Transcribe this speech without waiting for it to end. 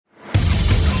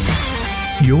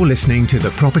You're listening to the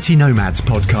Property Nomads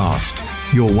podcast,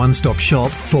 your one-stop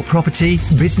shop for property,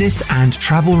 business and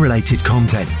travel-related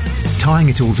content, tying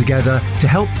it all together to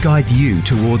help guide you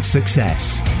towards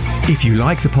success. If you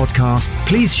like the podcast,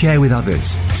 please share with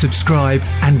others, subscribe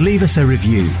and leave us a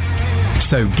review.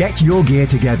 So get your gear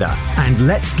together and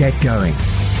let's get going.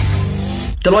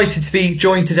 Delighted to be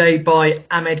joined today by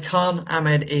Ahmed Khan.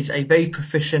 Ahmed is a very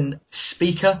proficient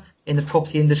speaker in the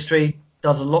property industry,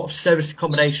 does a lot of service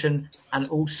accommodation and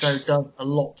also does a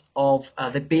lot of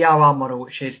the BRR model,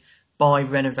 which is buy,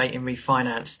 renovate and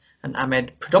refinance. And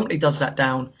Ahmed predominantly does that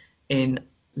down in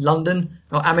London.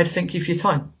 Well, Ahmed, thank you for your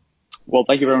time. Well,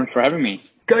 thank you very much for having me.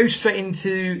 Go straight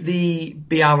into the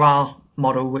BRR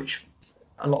model, which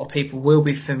a lot of people will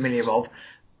be familiar of.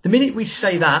 The minute we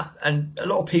say that, and a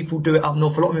lot of people do it up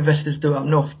north, a lot of investors do it up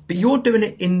north, but you're doing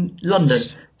it in London.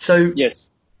 So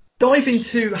yes, dive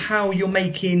into how you're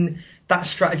making that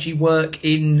strategy work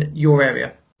in your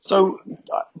area. So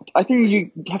I think you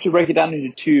have to break it down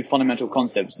into two fundamental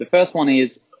concepts. The first one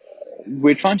is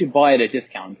we're trying to buy at a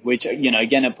discount, which,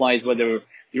 again, applies whether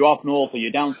you're up north or you're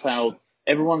down south.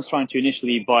 Everyone's trying to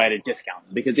initially buy at a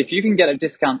discount, because if you can get a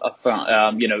discount up front,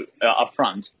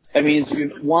 that means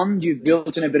you've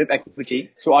built in a bit of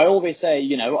equity. So I always say,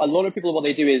 a lot of people, what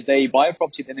they do is they buy a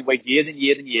property, then they wait years and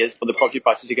years and years for the property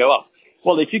prices to go up.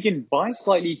 Well, if you can buy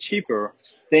slightly cheaper,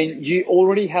 then you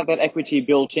already have that equity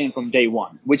built in from day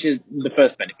one, which is the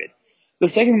first benefit. The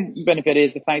second benefit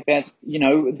is the fact that,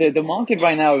 the market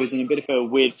right now is in a bit of a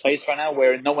weird place right now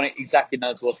where no one exactly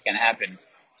knows what's going to happen.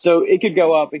 So it could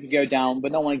go up, it could go down,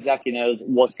 but no one exactly knows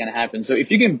what's going to happen. So if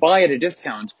you can buy at a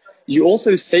discount, you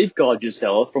also safeguard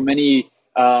yourself from any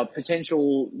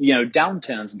potential,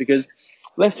 downturns. Because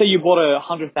let's say you bought a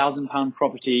 £100,000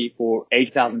 property for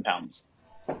 £8,000.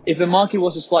 If the market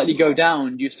was to slightly go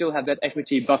down, you still have that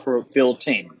equity buffer built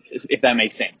in, if that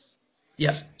makes sense.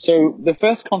 Yeah. So the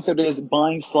first concept is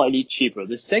buying slightly cheaper.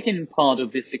 The second part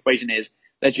of this equation is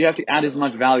that you have to add as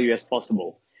much value as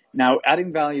possible. Now,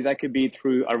 adding value, that could be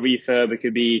through a refurb, it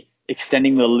could be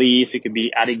extending the lease, it could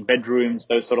be adding bedrooms,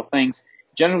 those sort of things.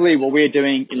 Generally, what we're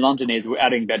doing in London is we're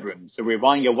adding bedrooms. So we're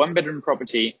buying a one-bedroom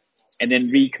property and then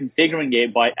reconfiguring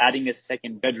it by adding a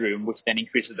second bedroom, which then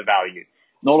increases the value.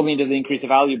 Not only does it increase the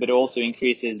value, but it also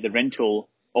increases the rental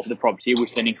of the property,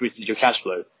 which then increases your cash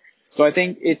flow. So I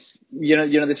think it's,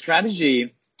 the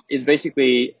strategy is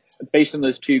basically based on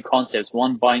those two concepts.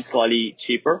 One, buying slightly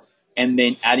cheaper, and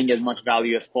then adding as much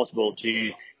value as possible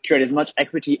to create as much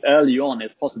equity early on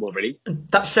as possible, really.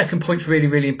 That second point's really,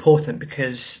 really important,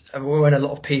 because when a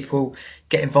lot of people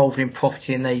get involved in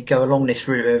property and they go along this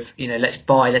route of, let's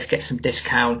buy, let's get some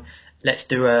discount, let's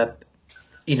do a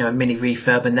mini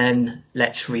refurb and then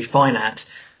let's refinance.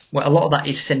 Well, a lot of that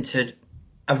is centered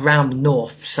around the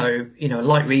north. So, a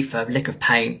light refurb, lick of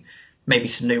paint, maybe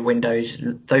some new windows,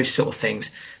 those sort of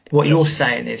things. What you're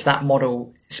saying is that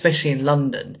model, especially in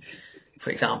London, for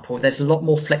example, there's a lot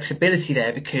more flexibility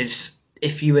there, because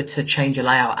if you were to change a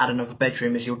layout, add another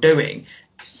bedroom as you're doing,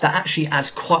 that actually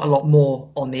adds quite a lot more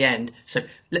on the end. So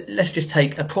let's just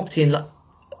take a property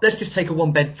let's just take a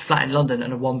one-bed flat in London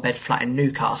and a one-bed flat in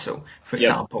Newcastle, for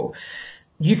example.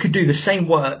 You could do the same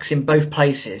works in both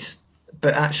places,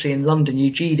 but actually in London,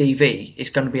 your GDV is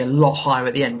going to be a lot higher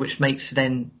at the end, which makes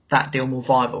then that deal more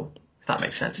viable, if that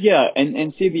makes sense. Yeah,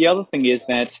 and see, the other thing is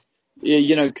that,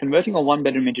 converting a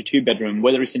one-bedroom into two-bedroom,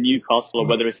 whether it's in Newcastle or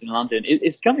whether it's in London,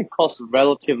 it's going to cost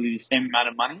relatively the same amount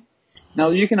of money. Now,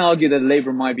 you can argue that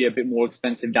labor might be a bit more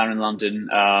expensive down in London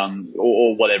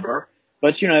or whatever.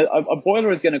 But, a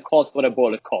boiler is going to cost what a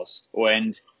boiler costs.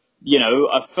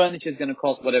 A furniture is going to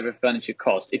cost whatever furniture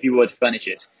costs if you were to furnish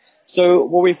it. So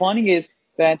what we're finding is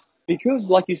that because,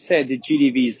 like you said, the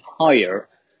GDV is higher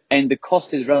and the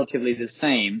cost is relatively the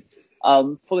same,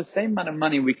 for the same amount of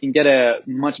money, we can get a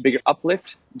much bigger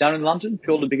uplift down in London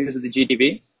purely because of the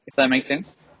GDV, if that makes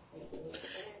sense.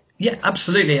 Yeah,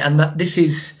 absolutely. And this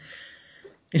is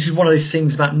one of those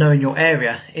things about knowing your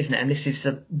area, isn't it? And this is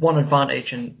the one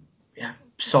advantage, and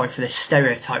sorry for this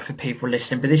stereotype for people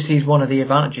listening, but this is one of the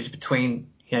advantages between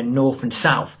north and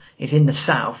south. Is in the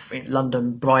south, in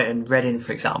London, Brighton, Reading,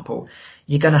 for example,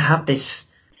 you're going to have this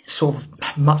sort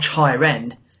of much higher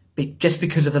end just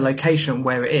because of the location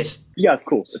where it is. Yeah, of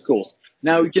course.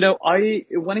 Now,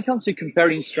 when it comes to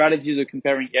comparing strategies or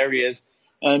comparing areas,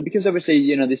 because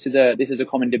obviously, this is a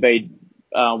common debate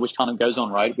which kind of goes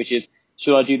on, right? Which is,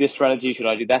 should I do this strategy? Should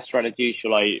I do that strategy?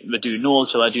 Should I do north?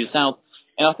 Should I do south?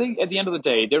 And I think at the end of the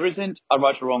day, there isn't a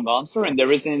right or wrong answer, and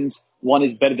there isn't one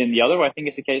is better than the other. I think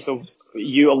it's a case of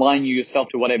you align yourself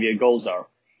to whatever your goals are.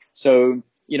 So,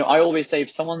 I always say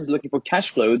if someone's looking for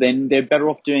cash flow, then they're better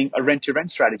off doing a rent-to-rent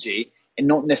strategy and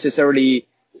not necessarily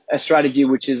a strategy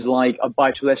which is like a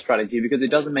buy-to-let strategy because it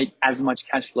doesn't make as much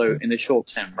cash flow in the short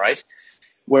term, right?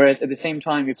 Whereas at the same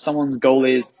time, if someone's goal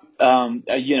is,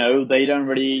 they don't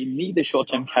really need the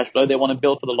short-term cash flow, they want to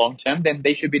build for the long term, then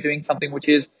they should be doing something which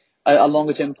is a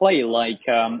longer-term play, like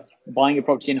buying a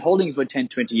property and holding it for 10,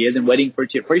 20 years and waiting for it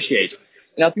to appreciate.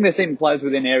 And I think the same applies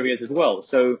within areas as well.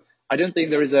 So I don't think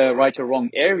there is a right or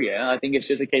wrong area. I think it's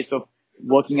just a case of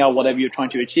working out whatever you're trying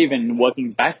to achieve and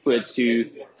working backwards to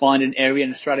find an area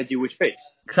and a strategy which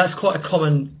fits. Because that's quite a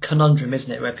common conundrum,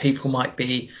 isn't it, where people might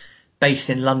be based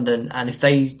in London, and if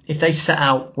they set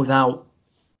out without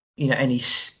any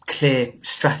clear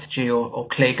strategy or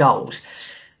clear goals,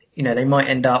 they might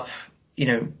end up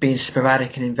being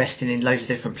sporadic and investing in loads of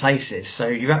different places. So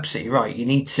you're absolutely right. You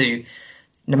need to,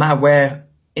 no matter where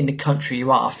in the country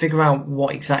you are, figure out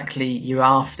what exactly you're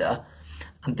after,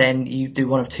 and then you do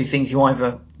one of two things. You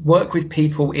either work with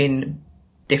people in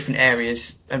different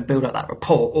areas and build up that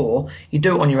rapport, or you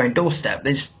do it on your own doorstep.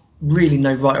 There's really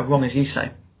no right or wrong, as you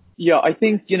say. Yeah, I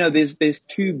think, there's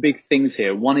two big things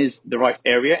here. One is the right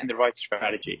area and the right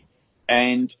strategy.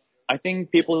 And I think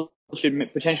people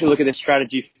should potentially look at the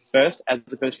strategy first as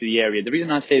opposed to the area. The reason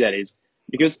I say that is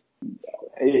because,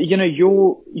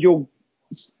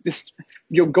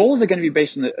 your goals are going to be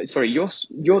based on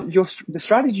the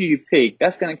strategy you pick,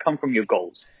 that's going to come from your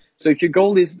goals. So if your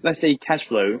goal is, let's say, cash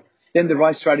flow, then the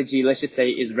right strategy, let's just say,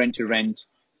 is rent to rent,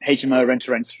 HMO, rent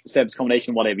to rent, service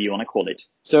accommodation, whatever you want to call it.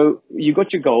 So you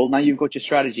got your goal. Now you've got your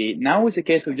strategy. Now it's a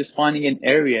case of just finding an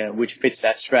area which fits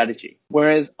that strategy.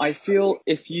 Whereas I feel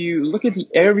if you look at the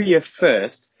area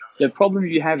first, the problem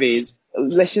you have is,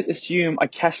 let's just assume a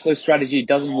cash flow strategy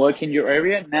doesn't work in your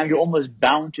area. Now you're almost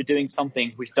bound to doing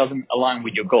something which doesn't align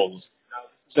with your goals.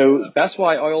 So that's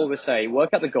why I always say,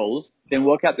 work out the goals, then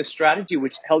work out the strategy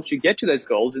which helps you get to those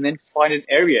goals, and then find an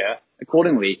area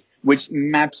accordingly which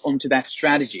maps onto that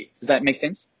strategy. Does that make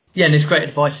sense? Yeah, and it's great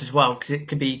advice as well, because it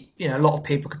could be, a lot of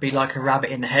people could be like a rabbit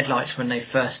in the headlights when they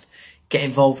first get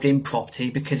involved in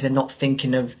property because they're not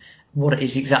thinking of what it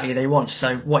is exactly they want.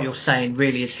 So what you're saying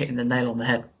really is hitting the nail on the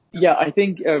head. Yeah, I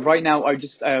think right now I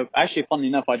just actually, funnily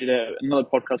enough, I did another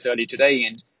podcast earlier today,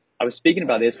 and I was speaking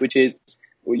about this, which is,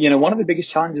 one of the biggest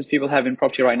challenges people have in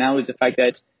property right now is the fact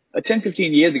that 10,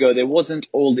 15 years ago, there wasn't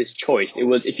all this choice. It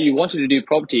was, if you wanted to do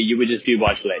property, you would just do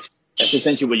buy-to-let. That's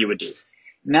essentially what you would do.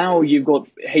 Now you've got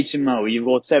HMO, you've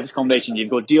got service accommodation, you've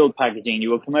got deal packaging,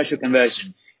 you've got commercial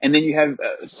conversion, and then you have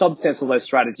subsets of those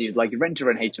strategies like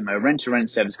rent-to-rent HMO, rent-to-rent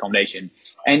service accommodation,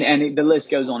 and the list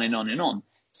goes on and on and on.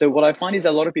 So what I find is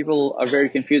a lot of people are very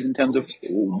confused in terms of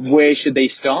where should they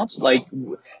start, like,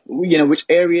 which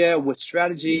area, what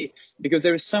strategy, because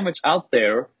there is so much out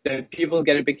there that people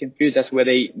get a bit confused as to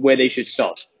where they should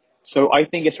start. So I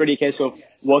think it's really a case of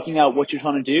working out what you're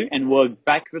trying to do and work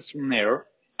backwards from there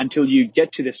until you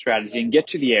get to the strategy and get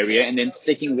to the area, and then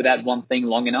sticking with that one thing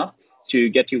long enough to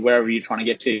get to wherever you're trying to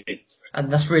get to. And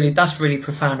that's really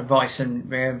profound advice. And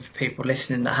for people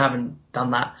listening that haven't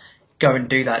done that, go and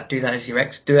do that. Do that as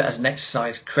do it as an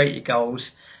exercise. Create your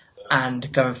goals,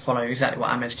 and go and follow exactly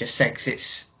what Ahmed's just said. Because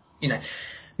it's,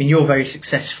 you're a very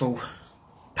successful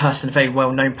person, a very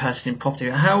well-known person in property.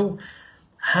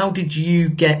 How did you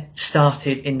get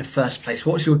started in the first place?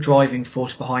 What's your driving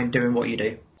force behind doing what you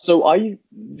do? So I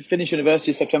finished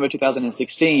university September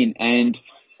 2016, and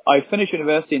I finished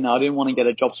university and I didn't want to get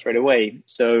a job straight away.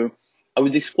 So I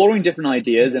was exploring different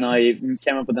ideas, and I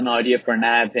came up with an idea for an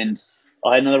app, and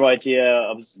I had another idea.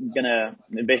 I was going to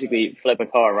basically flip a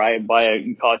car, right? Buy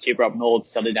a car cheaper up north,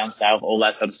 sell it down south, all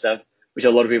that sort of stuff, which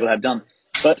a lot of people have done.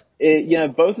 But,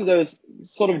 both of those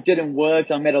sort of didn't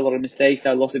work. I made a lot of mistakes.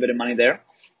 I lost a bit of money there.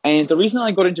 And the reason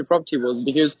I got into property was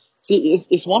because,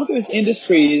 it's one of those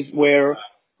industries where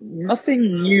nothing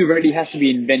new really has to be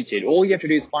invented. All you have to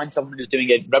do is find someone who's doing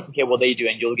it, replicate what they do,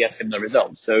 and you'll get similar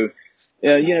results. So,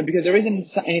 because there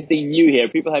isn't anything new here.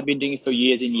 People have been doing it for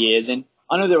years and years. And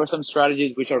I know there are some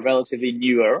strategies which are relatively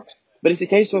newer, but it's a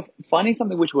case of finding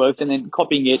something which works and then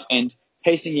copying it and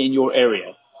pasting it in your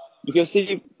area. Because,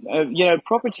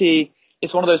 property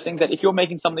is one of those things that if you're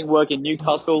making something work in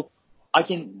Newcastle, I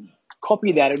can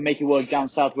copy that and make it work down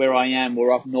south where I am,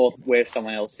 or up north where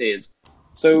someone else is.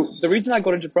 So the reason I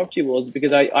got into property was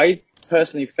because I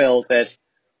personally felt that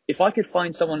if I could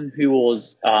find someone who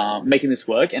was making this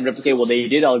work and replicate what they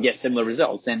did, I'll get similar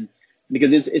results. And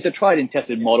because it's a tried and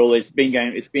tested model, it's been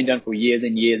done for years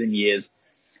and years and years.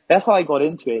 That's how I got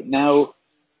into it. Now,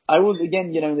 I was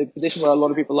again, in the position where a lot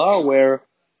of people are, where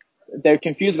they're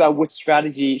confused about which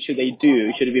strategy should they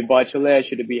do. Should it be buy-to-let?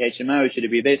 Should it be HMO? Should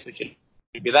it be this? Or should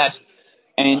it be that?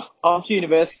 And after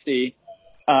university,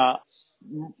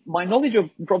 my knowledge of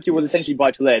property was essentially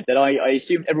buy to let, that I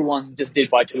assumed everyone just did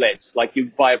buy to lets. Like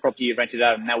you buy a property, you rent it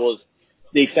out, and that was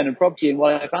the extent of property. And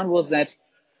what I found was that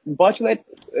buy to let,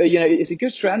 it's a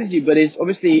good strategy, but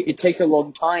it takes a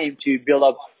long time to build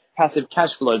up passive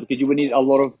cash flow because you would need a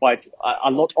lot of buy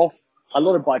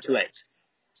to lets.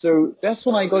 So that's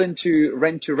when I got into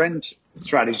rent to rent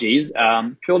strategies,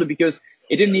 purely because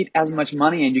it didn't need as much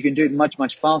money and you can do it much,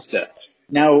 much faster.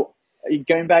 Now,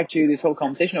 going back to this whole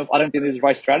conversation of I don't think there's a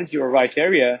right strategy or right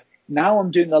area, now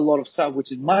I'm doing a lot of stuff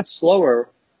which is much slower,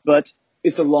 but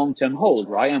it's a long-term hold,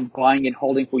 right? I'm buying and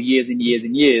holding for years and years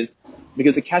and years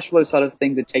because the cash flow side of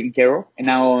things are taken care of. And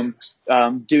now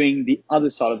I'm doing the other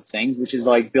side of things, which is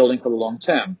like building for the long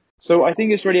term. So I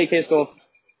think it's really a case of,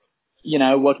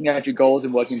 working out your goals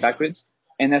and working backwards.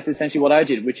 And that's essentially what I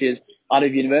did, which is out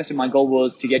of university, my goal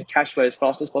was to get cash flow as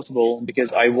fast as possible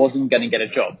because I wasn't going to get a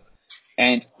job.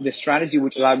 And the strategy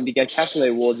which allowed me to get cash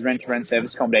flow was rent-to-rent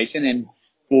service accommodation. And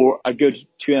for a good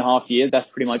 2.5 years, that's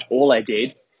pretty much all I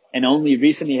did. And only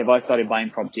recently have I started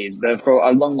buying properties. But for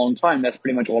a long, long time, that's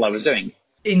pretty much all I was doing.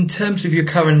 In terms of your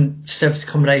current service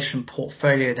accommodation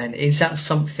portfolio then, is that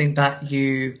something that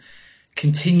you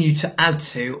continue to add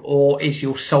to, or is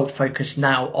your sole focus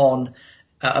now on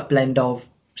a blend of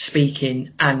speaking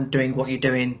and doing what you're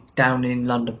doing down in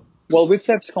London? Well, with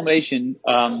service accommodation,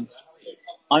 I'm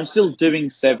still doing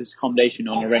service accommodation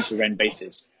on a rent-to-rent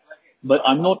basis, but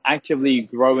I'm not actively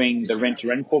growing the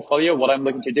rent-to-rent portfolio. What I'm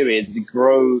looking to do is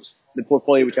grow the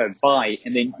portfolio which I buy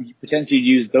and then potentially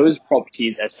use those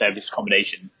properties as service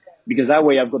accommodation, because that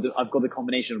way I've got the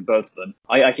combination of both of them.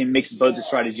 I can mix both the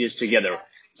strategies together.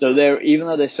 So even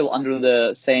though they're still under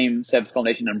the same service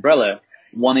accommodation umbrella,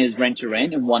 one is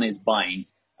rent-to-rent and one is buying.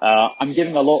 I'm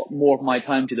giving a lot more of my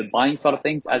time to the buying side of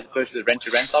things as opposed to the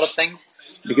rent-to-rent side of things,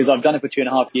 because I've done it for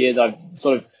 2.5 years. I've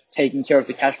sort of taken care of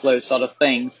the cash flow side of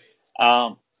things,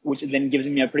 which then gives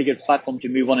me a pretty good platform to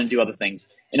move on and do other things.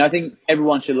 And I think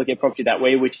everyone should look at property that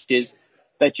way, which is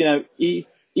that,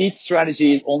 each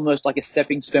strategy is almost like a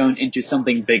stepping stone into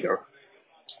something bigger.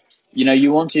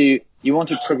 You want to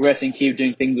progress and keep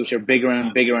doing things which are bigger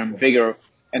and bigger and bigger.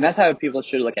 And that's how people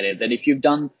should look at it. That if you've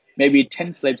done maybe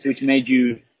 10 flips, which made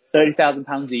you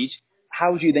 £30,000 each,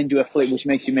 how would you then do a flip which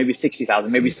makes you maybe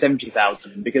 60,000, maybe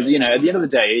 70,000? Because, at the end of the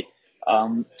day,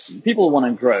 people want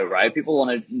to grow, right? People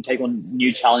want to take on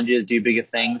new challenges, do bigger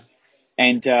things.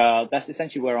 And that's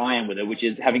essentially where I am with it, which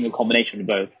is having a combination of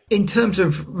both. In terms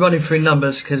of running through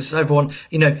numbers, because everyone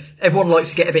likes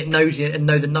to get a bit nosy and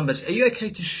know the numbers. Are you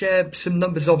okay to share some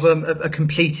numbers of a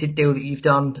completed deal that you've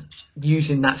done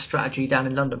using that strategy down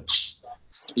in London?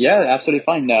 Yeah, absolutely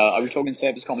fine. Are we talking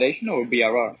service accommodation or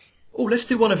BRR? Oh, let's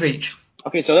do one of each.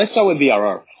 Okay, so let's start with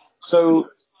BRR. So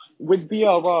with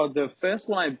BRR, the first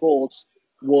one I bought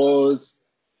was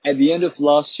at the end of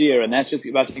last year, and that's just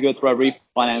about to go through our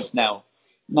refinance now.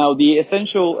 Now, the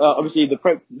essential, obviously,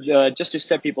 just to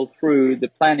step people through, the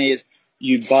plan is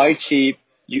you buy cheap,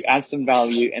 you add some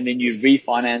value, and then you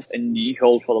refinance and you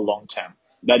hold for the long term.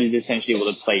 That is essentially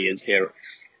what the play is here.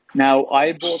 Now,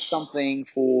 I bought something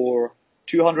for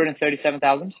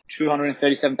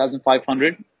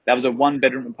 $237,500. That was a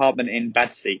 1-bedroom apartment in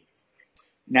Battersea.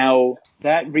 Now,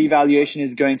 that revaluation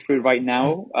is going through right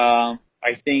now. I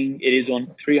think it is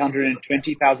on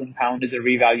 £320,000 as a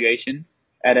revaluation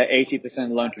at an 80%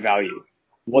 loan to value.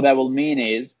 What that will mean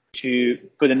is, to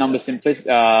put the number simply,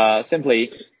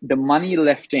 the money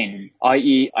left in,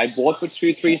 i.e. I bought for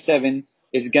 237,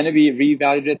 is going to be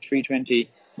revalued at 320.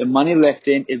 The money left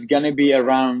in is going to be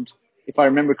around, if I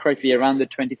remember correctly, around the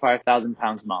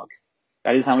 £25,000 mark.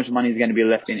 That is how much money is going to be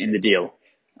left in the deal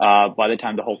by the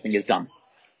time the whole thing is done,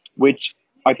 which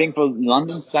I think for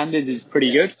London standards is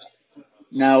pretty good.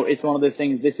 Now, it's one of those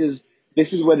things, this is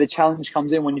where the challenge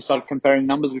comes in when you start comparing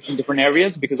numbers between different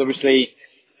areas, because obviously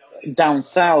down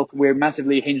south, we're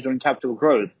massively hinged on capital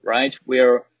growth, right?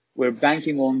 We're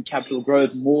banking on capital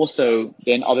growth more so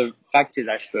than other factors,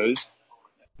 I suppose.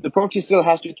 The property still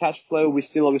has to cash flow. We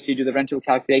still obviously do the rental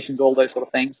calculations, all those sort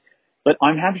of things. But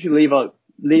I'm happy to leave a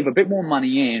bit more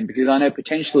money in, because I know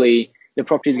potentially the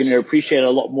property is going to appreciate a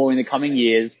lot more in the coming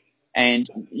years, and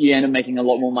you end up making a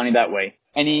lot more money that way.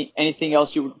 Anything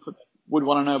else you would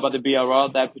want to know about the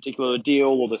BRR, that particular deal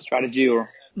or the strategy? Or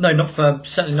no,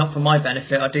 certainly not for my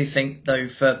benefit. I do think though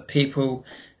for people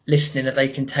listening that they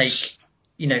can take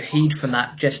heed from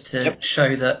that, just to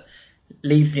show that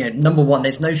number one,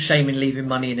 there's no shame in leaving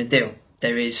money in a deal.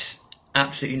 There is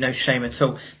absolutely no shame at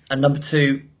all. And number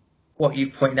two, what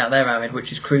you've pointed out there, Ahmed,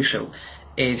 which is crucial,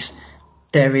 is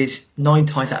there is 9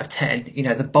 times out of 10,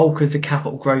 the bulk of the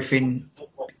capital growth in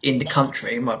the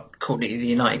country, call it the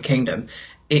United Kingdom,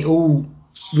 it all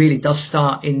really does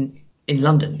start in in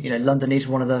London. You know, London is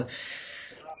one of the,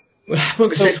 I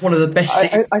wouldn't say it's one of the best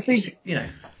cities. I think, you know.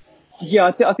 Yeah,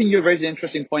 I think you raised an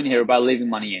interesting point here about leaving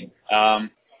money in,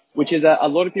 which is that a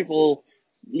lot of people,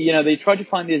 they try to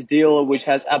find this deal which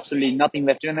has absolutely nothing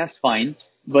left in, and that's fine.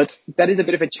 But that is a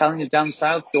bit of a challenge down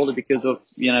south, purely because of,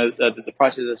 the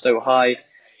prices are so high.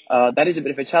 That is a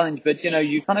bit of a challenge, but,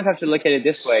 you kind of have to look at it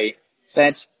this way,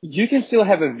 that you can still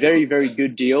have a very, very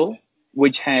good deal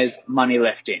which has money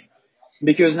left in.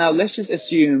 Because now let's just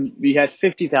assume you had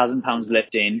 £50,000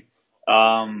 left in,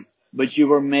 but you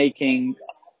were making,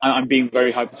 I'm being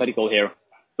very hypothetical here,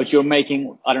 but you're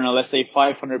making, I don't know, let's say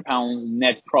 £500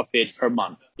 net profit per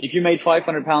month. If you made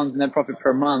 £500 net profit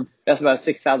per month, that's about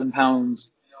 £6,000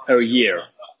 per year,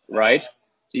 right?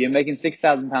 So you're making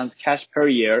 £6,000 cash per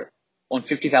year on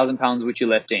 £50,000 which you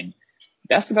left in.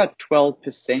 That's about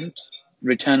 12%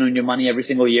 return on your money every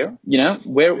single year.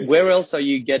 Where else are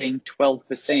you getting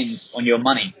 12% on your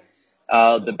money?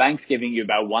 The bank's giving you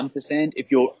about 1%.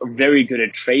 If you're very good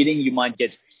at trading, you might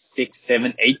get 6,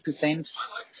 7, 8%.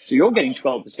 So you're getting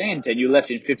 12% and you left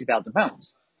in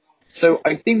 £50,000. So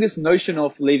I think this notion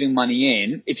of leaving money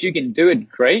in, if you can do it,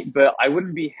 great, but I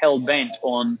wouldn't be hell bent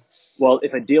on, well,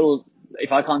 if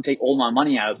I can't take all my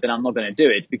money out, then I'm not going to do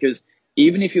it. Because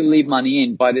even if you leave money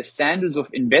in, by the standards of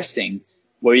investing,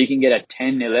 where you can get a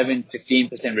 10, 11,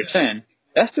 15% return,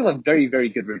 that's still a very, very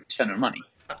good return on money.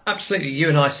 Absolutely. You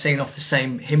and I are seeing off the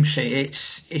same hymn sheet.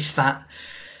 It's that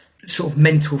sort of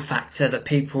mental factor that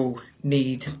people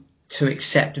need to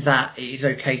accept that it is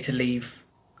okay to leave,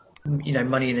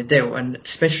 money in a deal, and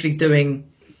especially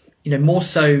doing, more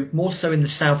so in the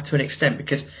south to an extent,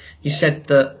 because you said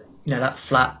that, that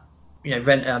flat,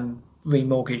 rent,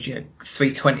 remortgage,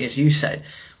 320, as you said.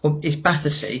 Well, it's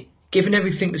Battersea, given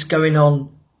everything that's going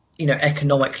on,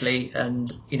 economically,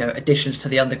 and, additions to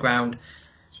the underground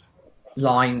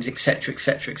lines, etc.,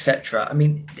 etc., etc. I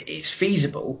mean, it's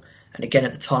feasible. And again,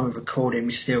 at the time of recording,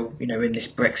 we're still, in this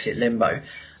Brexit limbo.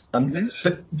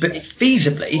 But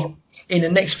feasibly, in the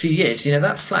next few years,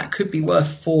 that flat could be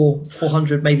worth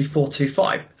 400, maybe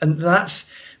 425. And that's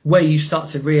where you start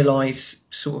to realise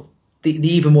sort of the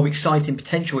even more exciting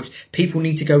potential, which people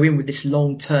need to go in with this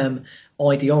long-term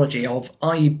ideology of,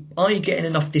 are you getting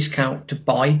enough discount to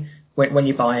buy when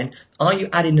you're buying? Are you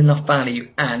adding enough value?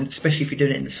 And especially if you're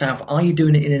doing it in the south, are you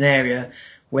doing it in an area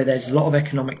where there's a lot of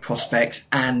economic prospects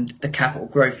and the capital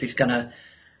growth is going to,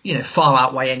 far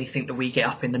outweigh anything that we get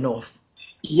up in the north?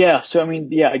 Yeah. So,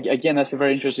 again, that's a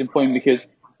very interesting point, because,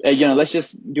 let's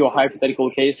just do a hypothetical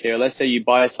case here. Let's say you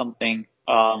buy something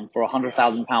for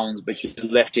 £100,000, but you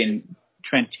left in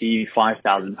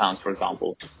 £25,000, for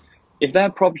example. If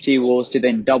that property was to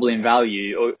then double in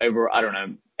value over, I don't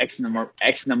know, X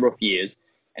number of years,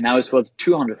 and now it's worth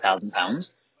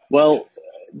 £200,000, well,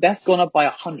 that's gone up by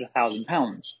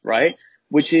 £100,000, right?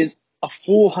 Which is a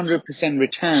 400%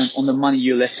 return on the money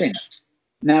you left in.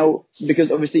 Now,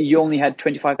 because obviously you only had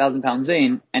 £25,000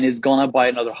 in, and it's gone up by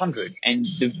another 100, and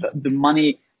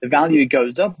the value it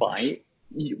goes up by,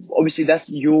 obviously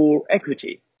that's your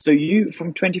equity. So you,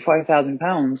 from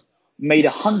 £25,000, made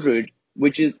 100,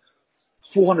 which is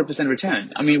 400%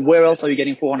 return. I mean, where else are you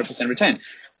getting 400% return?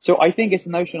 So I think it's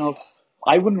a notion of,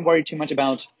 I wouldn't worry too much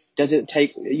about, does it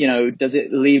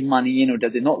leave money in or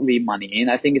does it not leave money in?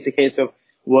 I think it's a case of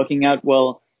working out,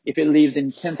 well, if it leaves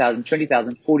in 10,000,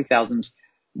 20,000, 40,000,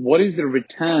 what is the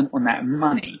return on that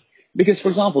money? Because, for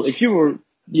example, if you were,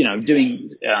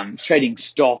 doing trading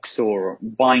stocks or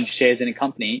buying shares in a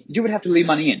company, you would have to leave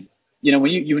money in. When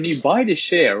you buy the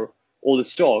share or the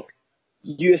stock,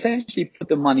 you essentially put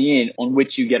the money in on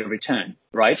which you get a return,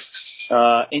 right?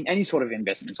 In any sort of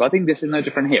investment. So I think this is no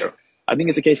different here. I think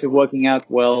it's a case of working out,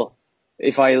 well,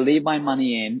 if I leave my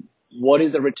money in, what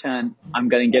is the return I'm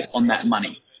going to get on that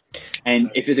money?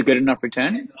 And if it's a good enough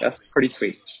return, that's pretty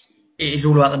sweet. It is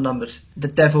all about the numbers. The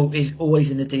devil is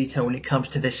always in the detail when it comes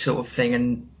to this sort of thing.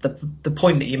 And the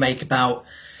point that you make about,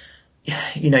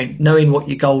 knowing what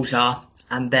your goals are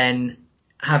and then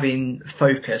having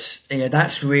focus,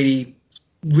 that's really,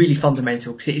 really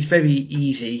fundamental, because it is very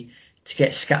easy to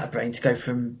get scatterbrained, to go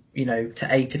from, to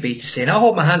A to B to C. And I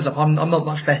hold my hands up. I'm not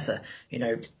much better.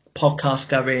 Podcasts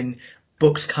going,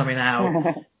 books coming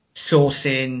out,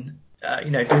 sourcing,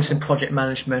 doing some project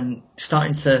management,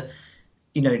 starting to,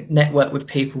 network with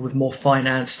people with more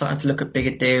finance, starting to look at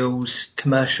bigger deals,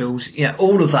 commercials,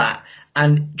 all of that.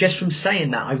 And just from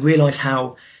saying that, I realise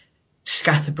how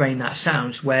scatterbrained that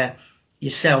sounds, where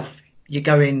yourself, you're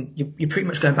pretty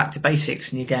much going back to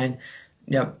basics, and you're going,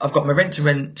 I've got my rent to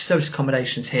rent service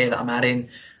accommodations here that I'm adding.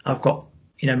 I've got,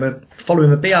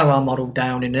 following a BRR model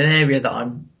down in an area that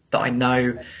I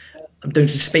know. I'm doing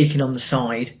some speaking on the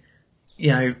side.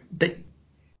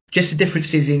 just the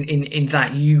differences in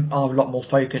that you are a lot more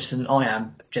focused than I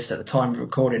am just at the time of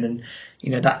recording, and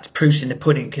that proof's in the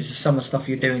pudding because some of the stuff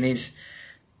you're doing is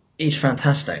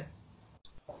fantastic.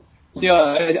 So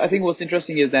yeah, I think what's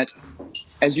interesting is that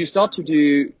as you start to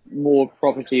do more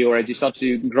property or as you start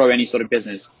to grow any sort of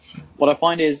business, what I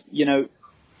find is,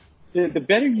 the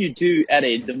better you do at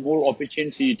it, the more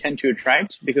opportunity you tend to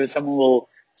attract, because someone will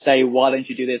say, why don't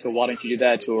you do this, or why don't you do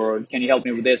that, or can you help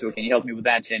me with this, or can you help me with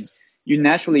that? And you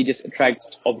naturally just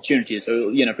attract opportunities.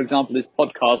 So, for example, this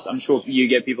podcast, I'm sure you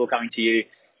get people coming to you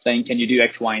saying, can you do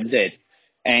X, Y, and Z?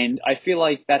 And I feel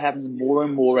like that happens more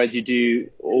and more as you do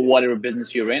whatever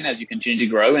business you're in, as you continue to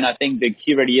grow. And I think the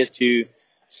key really is to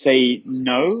say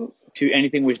no to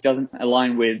anything which doesn't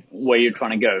align with where you're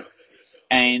trying to go.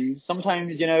 And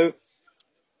sometimes,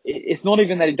 it's not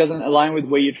even that it doesn't align with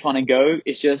where you're trying to go.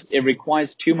 It's just it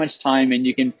requires too much time, and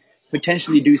you can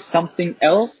potentially do something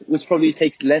else which probably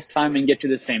takes less time and get to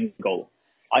the same goal.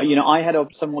 I had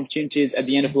some opportunities at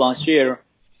the end of last year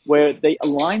where they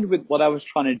aligned with what I was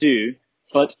trying to do,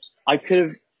 but I could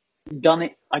have done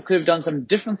it. I could have done some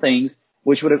different things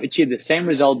which would have achieved the same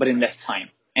result, but in less time.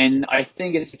 And I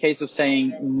think it's a case of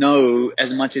saying no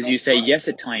as much as you say yes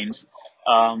at times,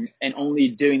 and only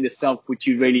doing the stuff which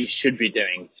you really should be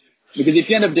doing. Because if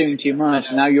you end up doing too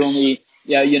much, now you're only,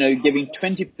 giving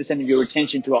 20% of your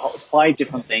attention to 5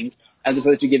 different things, as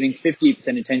opposed to giving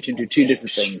 50% attention to 2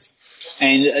 different things.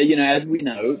 And, as we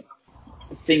know,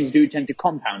 things do tend to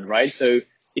compound, right? So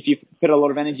if you put a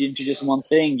lot of energy into just one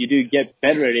thing, you do get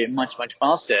better at it much, much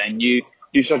faster. And you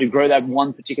start to grow that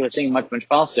one particular thing much, much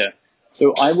faster.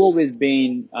 So I've always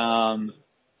been, I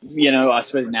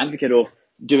suppose an advocate of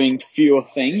doing fewer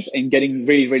things and getting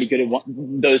really, really good at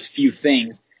those few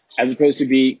things, as opposed to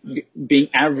being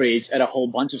average at a whole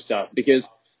bunch of stuff. Because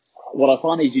what I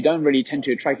find is you don't really tend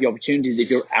to attract the opportunities if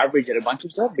you're average at a bunch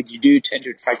of stuff, but you do tend to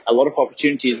attract a lot of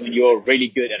opportunities when you're really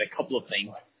good at a couple of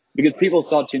things, because people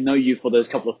start to know you for those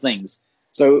couple of things.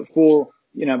 So for,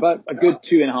 about a good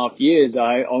 2.5 years,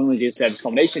 I only did service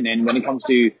accommodation. And when it comes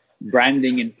to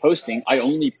branding and posting, I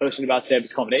only posted about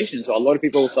service accommodation. So a lot of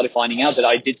people started finding out that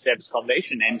I did service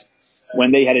accommodation, and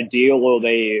when they had a deal or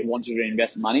they wanted to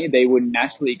invest money, they would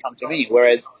naturally come to me.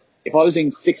 Whereas if I was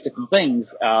doing 6 different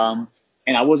things,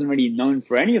 and I wasn't really known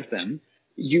for any of them,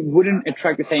 you wouldn't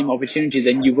attract the same opportunities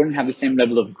and you wouldn't have the same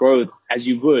level of growth as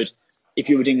you would if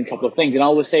you were doing a couple of things. And I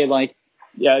always say, like,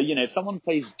 if someone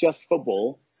plays just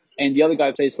football and the other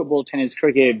guy plays football, tennis,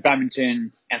 cricket,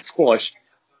 badminton, and squash,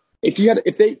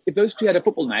 if those two had a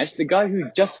football match, the guy who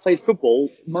just plays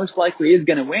football most likely is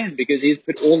going to win because he's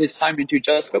put all his time into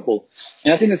just football.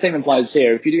 And I think the same applies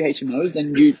here. If you do HMOs,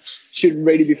 then you should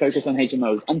really be focused on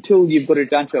HMOs until you've got it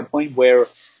down to a point where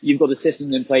you've got the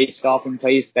systems in place, staff in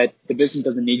place, that the business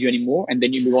doesn't need you anymore, and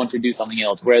then you move on to do something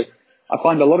else. Whereas I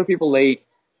find a lot of people, they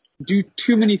do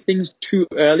too many things too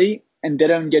early and they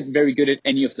don't get very good at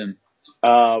any of them.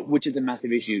 Which is a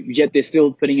massive issue, yet they're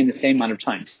still putting in the same amount of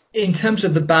time. In terms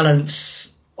of the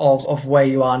balance of where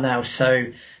you are now, so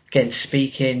again,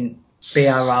 speaking,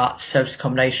 BRR, service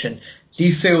accommodation, do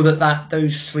you feel that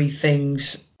those 3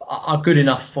 things are good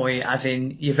enough for you, as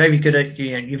in you're very good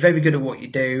at what you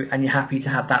do and you're happy to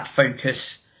have that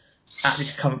focus at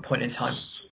this current point in time?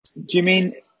 Do you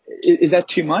mean, is that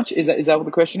too much? Is that what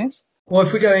the question is? Well,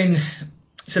 if we're going,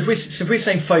 so if we're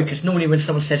saying focus, normally when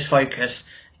someone says focus,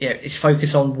 it's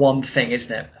focus on one thing,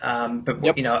 isn't it? But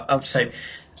yep. I'd say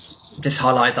just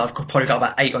highlight that I've probably got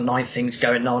about 8 or 9 things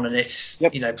going on, and it's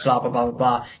yep. Blah blah blah blah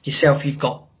blah. Yourself, you've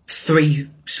got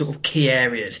 3 sort of key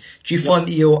areas. Do you find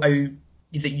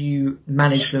that you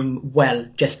manage them well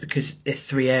just because there's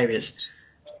 3 areas?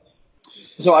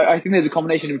 So I think there's a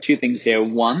combination of 2 things here.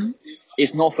 One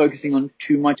is not focusing on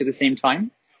too much at the same time.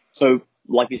 So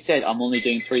like you said, I'm only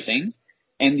doing 3 things.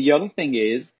 And the other thing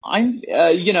is,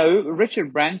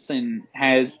 Richard Branson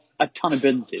has a ton of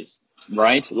businesses,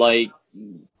 right? Like,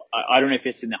 I don't know if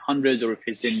it's in the hundreds or if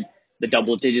it's in the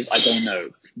double digits. I don't know,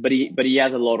 but he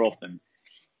has a lot of them.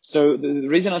 So the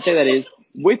reason I say that is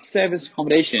with service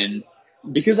accommodation,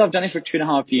 because I've done it for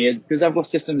 2.5 years, because I've got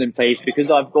systems in place,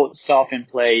 because I've got staff in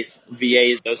place,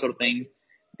 VAs, those sort of things,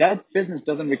 that business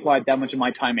doesn't require that much of my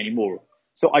time anymore.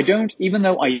 So even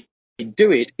though I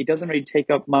do it, it doesn't really take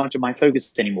up much of my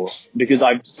focus anymore because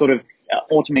I've sort of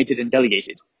automated and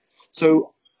delegated.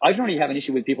 So I don't really have an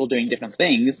issue with people doing different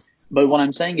things, but what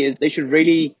I'm saying is they should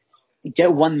really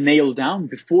get one nailed down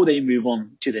before they move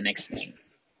on to the next thing.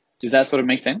 Does that sort of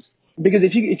make sense? Because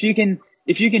if you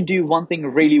can do one thing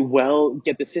really well,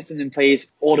 get the system in place,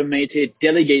 automate it,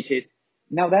 delegate it,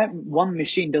 now that one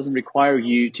machine doesn't require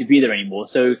you to be there anymore.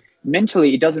 So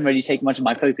mentally, it doesn't really take much of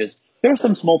my focus. There are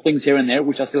some small things here and there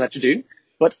which I still have to do,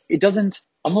 but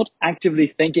I'm not actively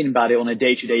thinking about it on a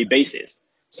day-to-day basis.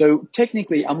 So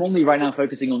technically, I'm only right now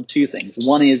focusing on two things.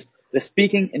 One is the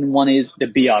speaking and one is the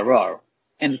BRR.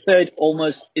 And the third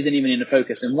almost isn't even in the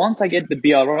focus. And once I get the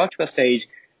BRR to a stage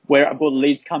where I've got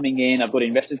leads coming in, I've got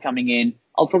investors coming in,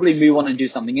 I'll probably move on and do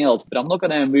something else. But I'm not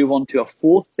going to move on to a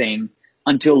fourth thing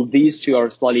until these two are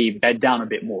slightly bed down a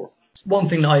bit more. One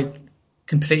thing that I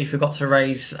completely forgot to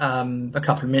raise a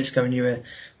couple of minutes ago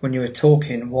when you were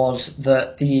talking was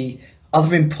that the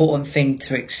other important thing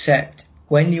to accept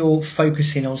when you're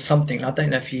focusing on something, I don't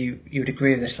know if you would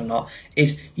agree with this or not,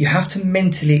 is you have to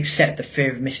mentally accept the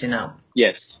fear of missing out.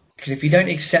 Yes. Because if you don't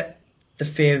accept the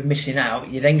fear of missing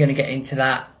out, you're then going to get into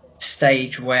that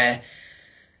stage where,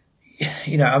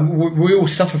 we all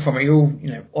suffer from it. We're all,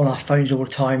 on our phones all the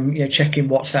time, checking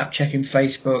WhatsApp, checking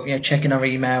Facebook, checking our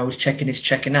emails, checking this,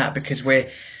 checking that, because a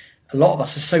lot of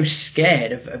us are so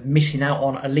scared of missing out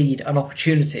on a lead, an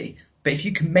opportunity. But if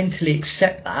you can mentally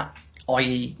accept that,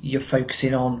 i.e. you're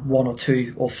focusing on one or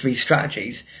two or three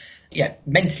strategies,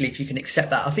 mentally, if you can accept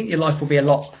that, I think your life will be a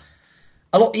lot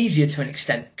easier to an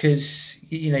extent, because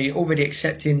you're already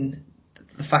accepting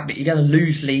the fact that you're going to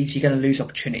lose leads, you're going to lose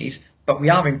opportunities. But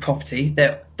we are in property.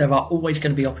 There are always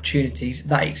going to be opportunities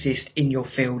that exist in your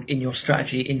field, in your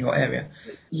strategy, in your area.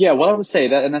 Yeah, what I would say,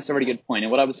 and that's a really good point.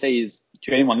 And what I would say is,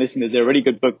 to anyone listening, there's a really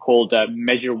good book called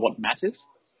Measure What Matters.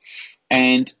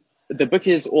 And the book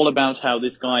is all about how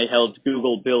this guy helped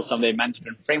Google build some of their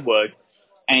management framework.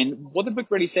 And what the book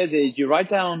really says is you write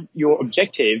down your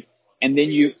objective, and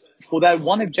then for that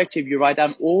one objective, you write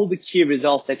down all the key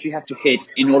results that you have to hit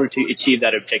in order to achieve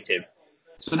that objective.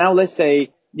 So now let's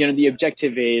say, the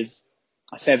objective is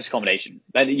a service accommodation.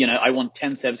 That, I want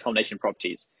 10 service accommodation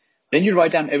properties. Then you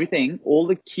write down everything, all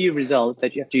the key results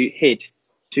that you have to hit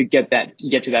to get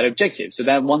to that objective. So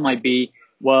that one might be,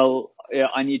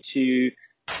 I need to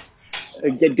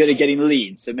get good at getting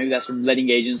leads. So maybe that's from letting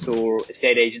agents or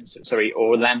estate agents,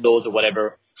 or landlords or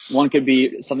whatever. One could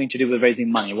be something to do with raising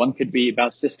money. One could be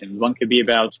about systems. One could be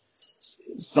about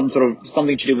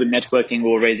something to do with networking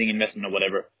or raising investment or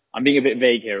whatever. I'm being a bit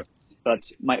vague here,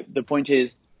 but the point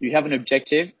is you have an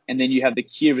objective and then you have the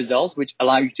key results which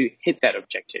allow you to hit that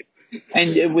objective.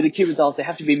 And with the key results, they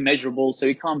have to be measurable. So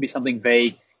it can't be something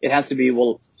vague. It has to be,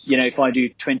 if I do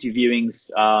 20 viewings,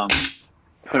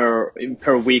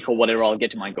 per week or whatever, I'll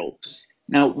get to my goal.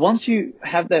 Now, once you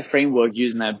have that framework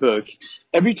using that book,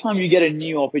 every time you get a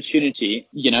new opportunity,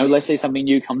 let's say something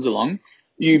new comes along,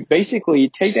 you basically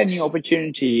take that new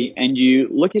opportunity and you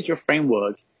look at your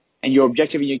framework and your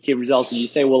objective and your key results, and you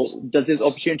say, does this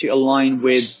opportunity align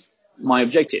with my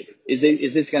objective? Is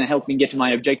this going to help me get to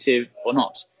my objective or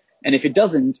not? And if it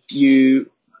doesn't, you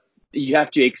have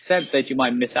to accept that you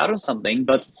might miss out on something,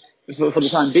 but for the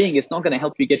time being, it's not going to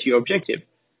help you get to your objective.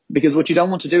 Because what you don't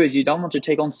want to do is you don't want to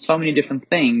take on so many different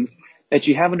things that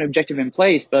you have an objective in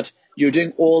place, but you're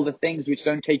doing all the things which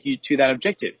don't take you to that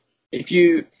objective.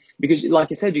 Because like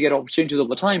I said, you get opportunities all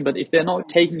the time, but if they're not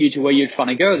taking you to where you're trying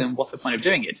to go, then what's the point of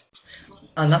doing it?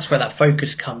 And that's where that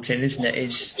focus comes in, isn't it?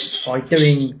 Is by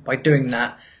doing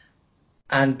that,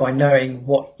 and by knowing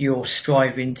what you're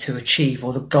striving to achieve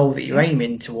or the goal that you're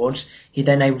aiming towards, you're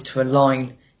then able to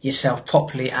align yourself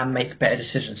properly and make better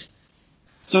decisions.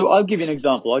 So I'll give you an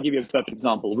example. I'll give you a perfect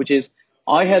example, which is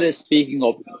I had a speaking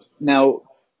op. Now,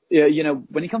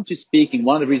 when it comes to speaking,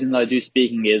 one of the reasons I do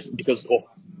speaking is because of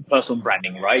personal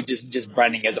branding, right? Just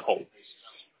branding as a whole.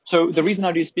 So the reason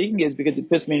I do speaking is because it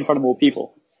puts me in front of more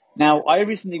people. Now, I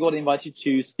recently got invited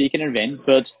to speak at an event,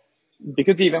 but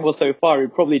because the event was so far, it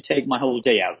would probably take my whole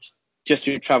day out just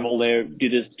to travel there, do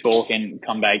this talk and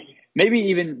come back. Maybe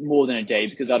even more than a day,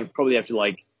 because I'd probably have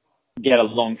to get a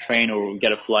long train or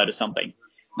get a flight or something.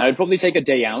 Now, it'd probably take a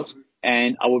day out,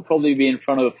 and I would probably be in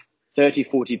front of 30,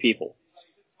 40 people.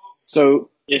 So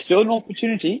it's still an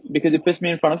opportunity because it puts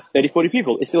me in front of 30, 40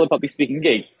 people. It's still a public speaking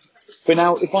gig. But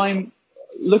now, if I'm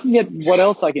looking at what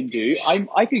else I can do,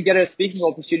 I could get a speaking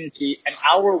opportunity an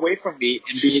hour away from me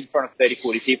and be in front of 30,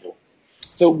 40 people.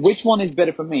 So which one is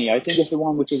better for me? I think it's the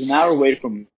one which is an hour away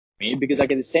from me because I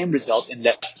get the same result in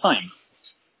less time.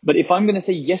 But if I'm going to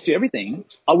say yes to everything,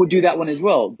 I would do that one as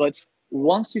well. But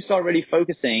once you start really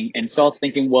focusing and start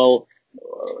thinking,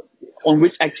 on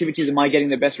which activities am I getting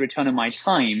the best return on my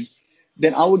time,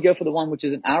 then I would go for the one which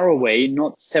is an hour away,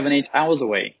 not 7-8 hours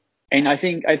away. And I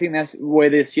think that's where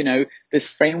this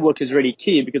framework is really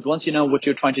key, because once you know what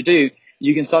you're trying to do,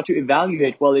 you can start to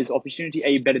evaluate, is opportunity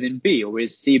A better than B, or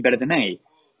is C better than A?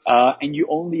 And you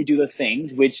only do the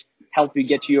things which help you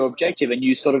get to your objective, and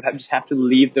you sort of just have to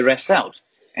leave the rest out.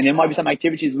 And there might be some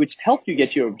activities which help you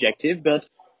get to your objective, but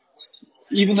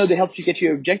even though they help you get to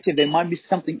your objective, there might be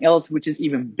something else which is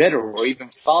even better or even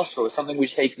faster or something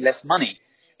which takes less money.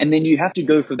 And then you have to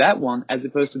go for that one as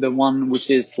opposed to the one which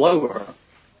is slower.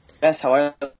 That's how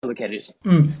I look at it.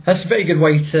 That's a very good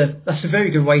way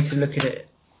to look at it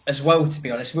as well, to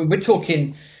be honest. We're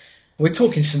talking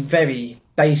some very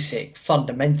basic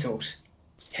fundamentals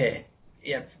here.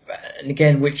 Yeah. And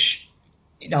again, which,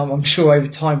 I'm sure over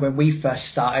time when we first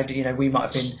started, we might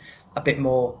have been a bit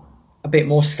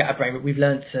more scatterbrained, but we've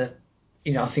learned to,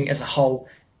 I think as a whole,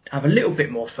 have a little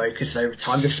bit more focus over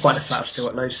time, despite the fact I've still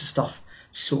got loads of stuff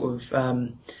sort of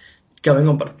going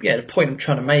on. But yeah, the point I'm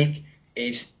trying to make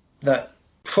is that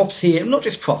property, and not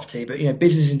just property, but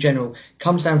business in general,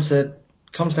 comes down to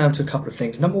a couple of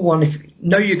things. Number one, if you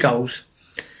know your goals.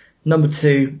 Number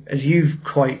two, as you've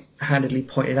quite handedly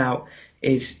pointed out,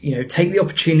 is take the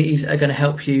opportunities that are going to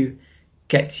help you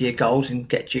get to your goals and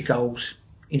get to your goals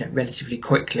relatively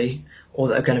quickly, or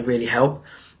that are going to really help.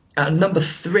 Number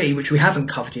three, which we haven't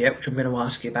covered yet, which I'm going to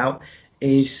ask you about,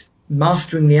 is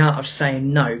mastering the art of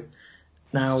saying no.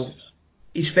 Now,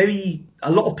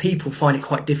 a lot of people find it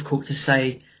quite difficult to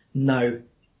say no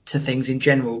to things in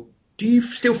general. Do you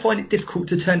still find it difficult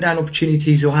to turn down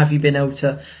opportunities, or have you been able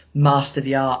to master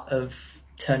the art of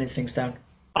turning things down?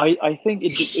 I think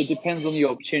it depends on the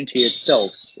opportunity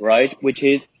itself, right? Which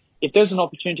is, if there's an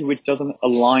opportunity which doesn't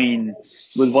align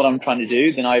with what I'm trying to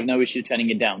do, then I have no issue turning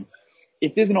it down.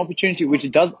 If there's an opportunity which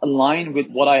does align with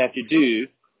what I have to do,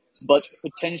 but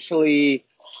potentially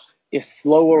is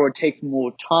slower or takes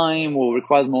more time or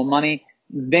requires more money,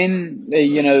 then,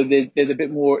 there's a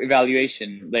bit more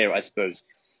evaluation there, I suppose.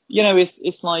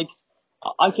 It's like,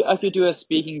 I could do a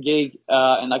speaking gig,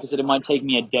 and like I said, it might take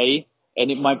me a day, and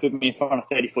it might put me in front of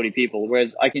 30, 40 people,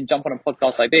 whereas I can jump on a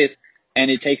podcast like this, and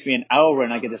it takes me an hour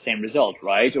and I get the same result,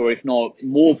 right? Or if not,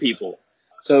 more people.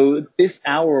 So this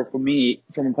hour for me,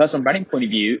 from a personal branding point of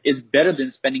view, is better than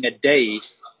spending a day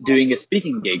doing a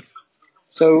speaking gig.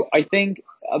 So I think,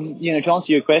 to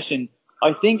answer your question,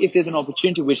 I think if there's an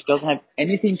opportunity which doesn't have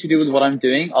anything to do with what I'm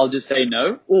doing, I'll just say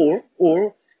no. Or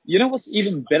what's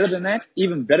even better than that,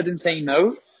 even better than saying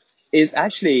no, is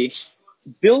actually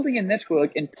building a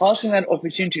network and passing that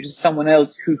opportunity to someone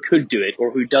else who could do it or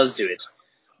who does do it.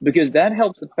 Because that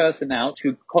helps the person out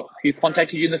who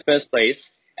contacted you in the first place,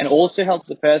 and also helps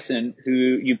the person who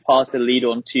you pass the lead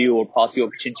on to or pass the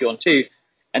opportunity on to,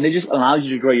 and it just allows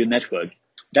you to grow your network.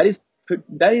 That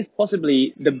is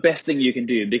possibly the best thing you can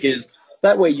do, because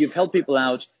that way you've helped people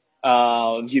out,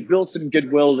 you build some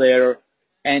goodwill there,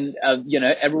 and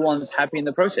everyone's happy in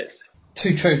the process.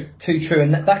 Too true,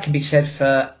 and that can be said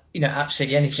for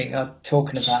absolutely anything. I'm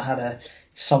talking about had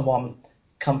someone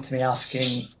come to me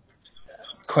asking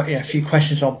a few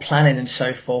questions on planning and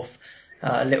so forth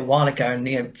a little while ago,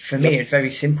 and for me it's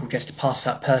very simple just to pass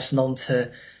that person on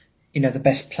to the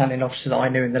best planning officer that I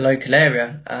knew in the local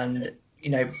area, and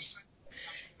I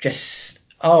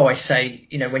say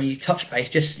when you touch base,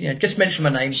 just mention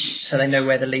my name so they know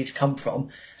where the leads come from,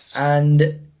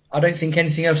 and I don't think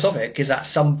anything else of it, because at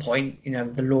some point,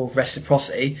 the law of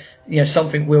reciprocity,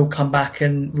 something will come back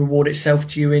and reward itself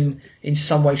to you in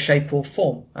some way, shape or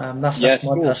form. That's my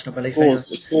personal belief.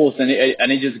 Of course. And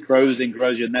it just grows and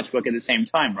grows your network at the same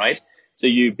time, right? So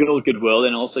you build goodwill,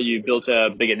 and also you build a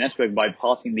bigger network by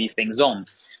passing these things on.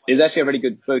 There's actually a really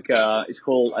good book. I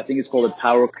think it's called The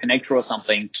Power of Connector or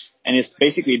something. And it's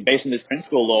basically based on this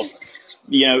principle of,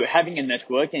 having a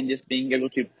network and just being able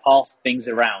to pass things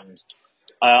around.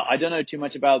 I don't know too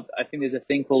much about, I think there's a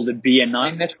thing called the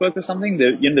BNI network or something,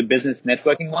 the business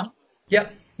networking one. Yeah.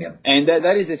 And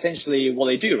that is essentially what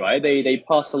they do, right? They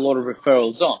pass a lot of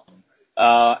referrals on,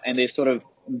 and they sort of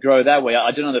grow that way. I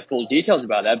don't know the full details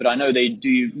about that, but I know they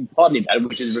do partly that,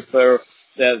 which is refer,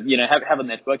 have a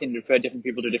network and refer different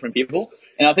people to different people.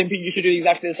 And I think you should do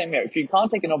exactly the same here. If you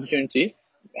can't take an opportunity,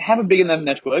 have a big enough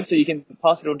network so you can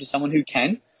pass it on to someone who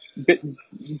can.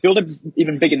 Build an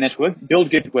even bigger network, build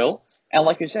goodwill, and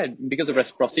like you said, because of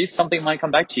reciprocity, something might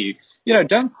come back to you.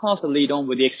 Don't pass a lead on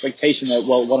with the expectation that,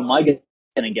 well, what am I going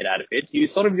to get out of it? You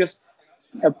sort of just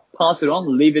pass it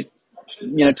on, leave it,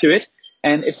 to it,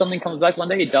 and if something comes back one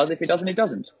day, it does. If it doesn't, it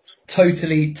doesn't.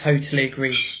 Totally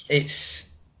agree. It's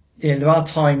there are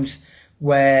times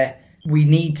where we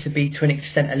need to be, to an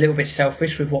extent, a little bit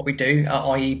selfish with what we do,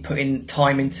 i.e. putting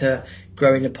time into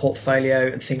growing a portfolio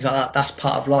and things like that. That's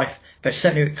part of life. But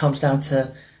certainly it comes down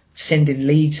to sending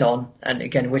leads on, and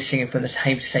again, we're singing from the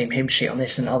same hymn sheet on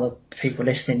this, and other people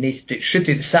listening should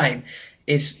do the same,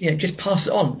 is just pass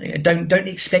it on. Don't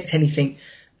expect anything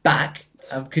back,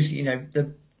 because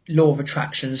the law of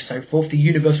attraction and so forth, the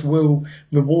universe will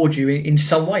reward you in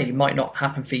some way. It might not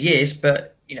happen for years,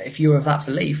 but if you're of that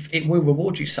belief, it will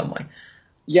reward you some way.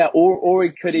 Yeah, or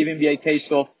it could even be a case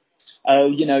of,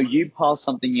 you pass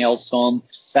something else on.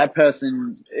 That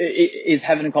person is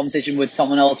having a conversation with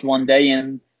someone else one day,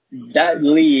 and that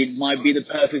lead might be the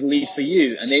perfect lead for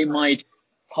you, and they might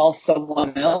pass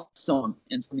someone else on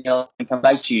and something else and come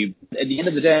back to you. At the end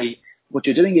of the day, what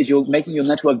you're doing is you're making your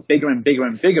network bigger and bigger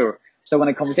and bigger. So when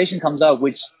a conversation comes up,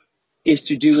 which is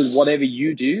to do with whatever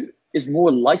you do, is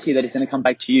more likely that it's going to come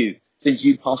back to you, since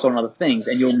you passed on other things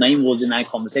and your name was in that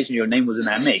conversation, your name was in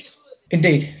that mix.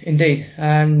 Indeed.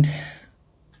 And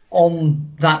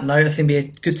on that note, I think it'd be a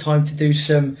good time to do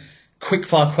some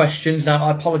quick-fire questions. Now,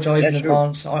 I apologise in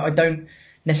advance. I don't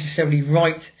necessarily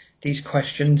write these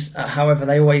questions. However,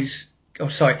 they're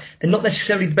not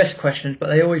necessarily the best questions, but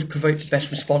they always provoke the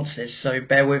best responses. So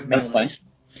bear with me. That's fine.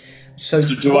 So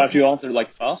do I have to answer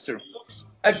faster?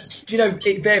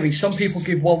 It varies. Some people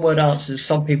give one-word answers.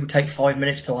 Some people take 5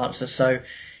 minutes to answer. So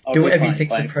do whatever you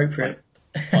think is appropriate.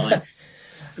 Fine.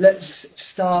 Let's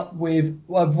start with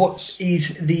what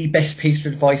is the best piece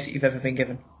of advice that you've ever been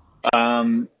given?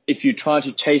 If you try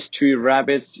to chase two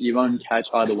rabbits, you won't catch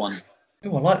either one.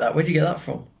 Oh, I like that. Where did you get that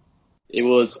from? It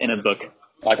was in a book.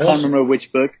 I can't remember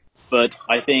which book, but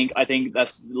I think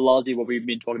that's largely what we've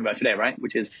been talking about today, right?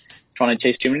 Which is trying to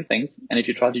chase too many things. And if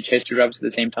you try to chase two rabbits at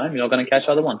the same time, you're not going to catch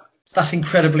either one. That's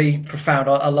incredibly profound.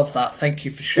 I love that. Thank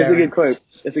you for sharing.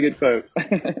 It's a good quote.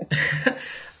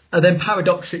 And then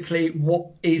paradoxically, what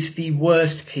is the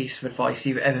worst piece of advice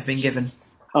you've ever been given?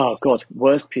 Oh God,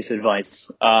 worst piece of advice.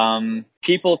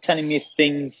 People telling me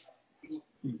things,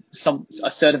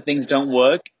 certain things don't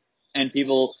work, and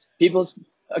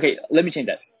okay, let me change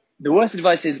that. The worst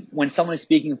advice is when someone is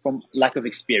speaking from lack of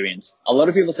experience. A lot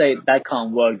of people say that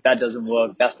can't work, that doesn't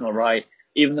work, that's not right,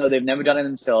 even though they've never done it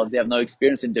themselves, they have no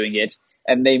experience in doing it,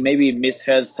 and they maybe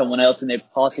misheard someone else and they're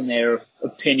passing their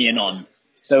opinion on.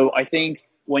 So I think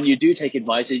when you do take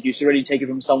advice, you should really take it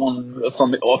from someone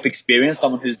of experience,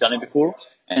 someone who's done it before,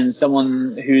 and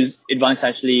someone whose advice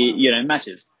actually,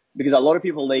 matches. Because a lot of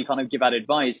people, they kind of give out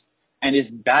advice and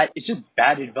it's just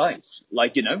bad advice.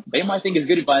 They might think it's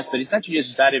good advice, but it's actually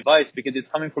just bad advice because it's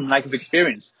coming from lack of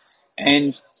experience.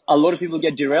 And a lot of people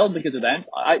get derailed because of that.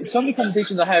 So many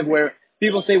conversations I have where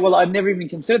people say, well, I've never even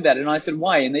considered that. And I said,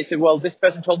 why? And they said, well, this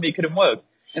person told me it couldn't work.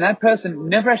 And that person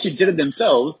never actually did it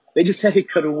themselves. They just said it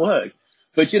couldn't work.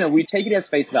 But, we take it as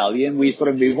face value and we sort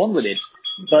of move on with it.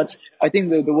 But I think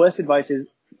the worst advice is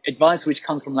advice which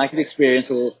comes from lack of experience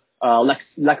or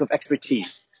lack of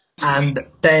expertise. And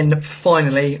then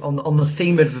finally, on the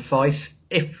theme of advice,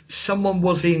 if someone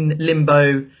was in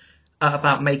limbo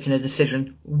about making a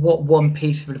decision, what one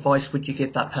piece of advice would you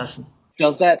give that person?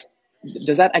 Does that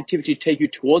activity take you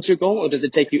towards your goal or does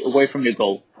it take you away from your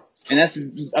goal? And I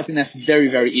think that's very,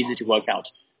 very easy to work out.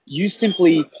 You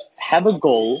simply have a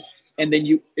goal and then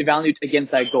you evaluate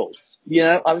against that goal.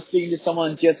 I was speaking to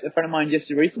someone, a friend of mine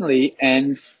just recently,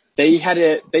 and they had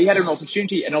an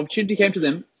opportunity. An opportunity came to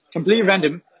them, completely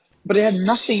random, but it had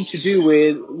nothing to do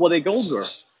with what their goals were,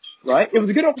 right? It was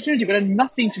a good opportunity, but it had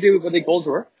nothing to do with what their goals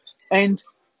were. And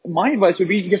my advice would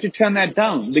be you have to turn that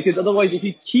down, because otherwise if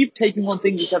you keep taking on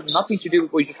things which have nothing to do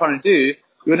with what you're trying to do,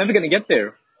 you're never going to get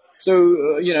there.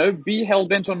 So, be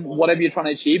hell-bent on whatever you're trying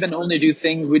to achieve and only do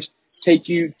things which take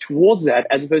you towards that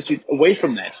as opposed to away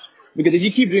from that. Because if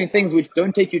you keep doing things which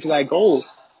don't take you to that goal,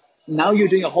 now you're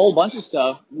doing a whole bunch of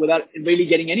stuff without really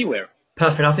getting anywhere.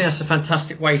 Perfect. I think that's a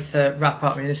fantastic way to wrap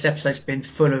up. This episode's been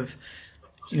full of,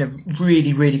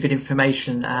 really, really good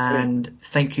information, and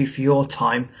thank you for your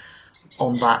time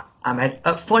on that, Ahmed.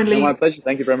 Finally, my pleasure.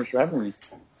 Thank you very much for having me.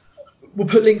 We'll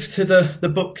put links to the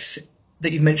books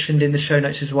that you've mentioned in the show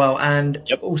notes as well, and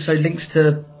also links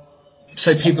to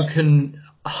so people can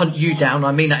hunt you down.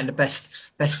 I mean that in the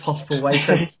best possible way.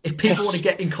 So if people want to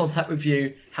get in contact with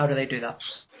you, how do they do that?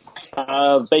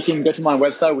 They can go to my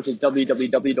website, which is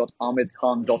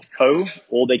www.ahmedkhan.co,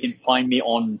 or they can find me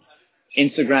on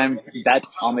Instagram,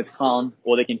 Ahmed Khan,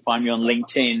 or they can find me on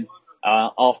LinkedIn.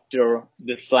 After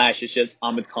the slash, it's just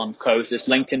Ahmed Khan Co. So it's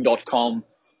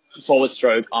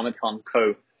linkedin.com/Ahmed Khan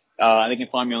Co. They can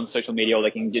find me on social media, or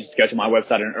they can just go to my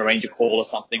website and arrange a call or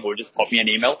something, or just pop me an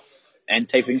email and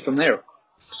take things from there.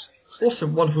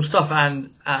 Awesome, wonderful stuff, and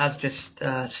as just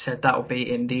said, that will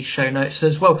be in the show notes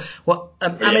as well.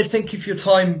 Ahmed, thank you for your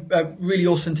time. Really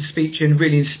awesome to speak to you, and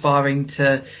really inspiring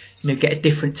to get a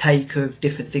different take of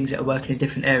different things that are working in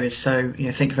different areas. So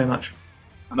thank you very much.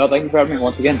 No, thank you for having me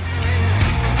once again.